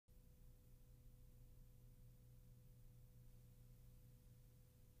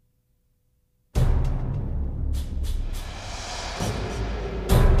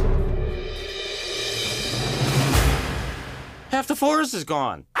Half the forest is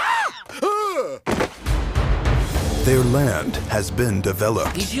gone. Their land has been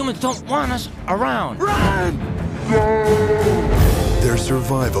developed. These humans don't want us around. Run! Their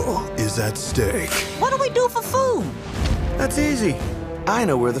survival is at stake. What do we do for food? That's easy. I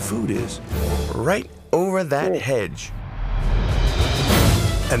know where the food is. Right over that hedge.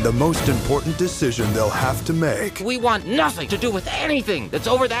 And the most important decision they'll have to make We want nothing to do with anything that's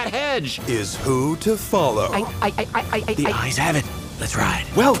over that hedge. is who to follow. The eyes have it. Let's ride.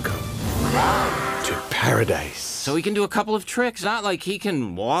 Welcome to paradise. So he can do a couple of tricks, not like he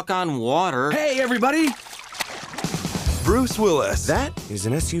can walk on water. Hey, everybody! Bruce Willis, That is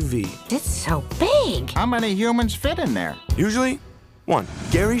an SUV. It's so big. How many humans fit in there? Usually, one.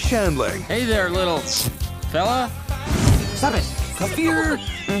 Gary Shandling, Hey there, little fella. Stop it. Up here.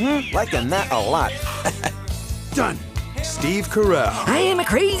 Liking that a lot. Done. Steve Carell, I am a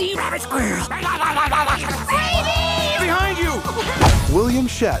crazy rabbit squirrel. Behind you! William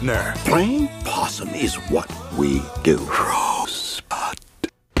Shatner, Playing possum is what we do. Rosebud.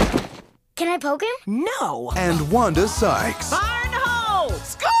 Can I poke him? No. and Wanda Sykes. Barn-hole!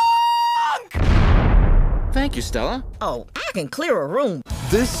 Thank you, Stella. Oh, I can clear a room.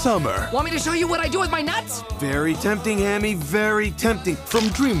 This summer, Want me to show you what I do with my nuts? Very tempting, Hammy. Very tempting. from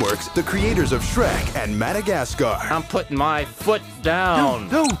DreamWorks, the creators of Shrek and Madagascar. I'm putting my foot down.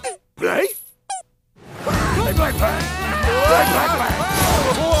 No. Hey? Black, black, black. Black, black, black.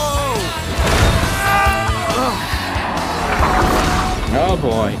 Oh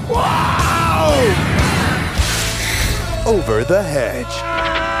boy. Over the Hedge.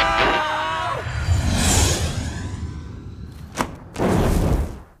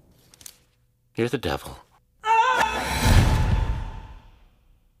 You're the devil.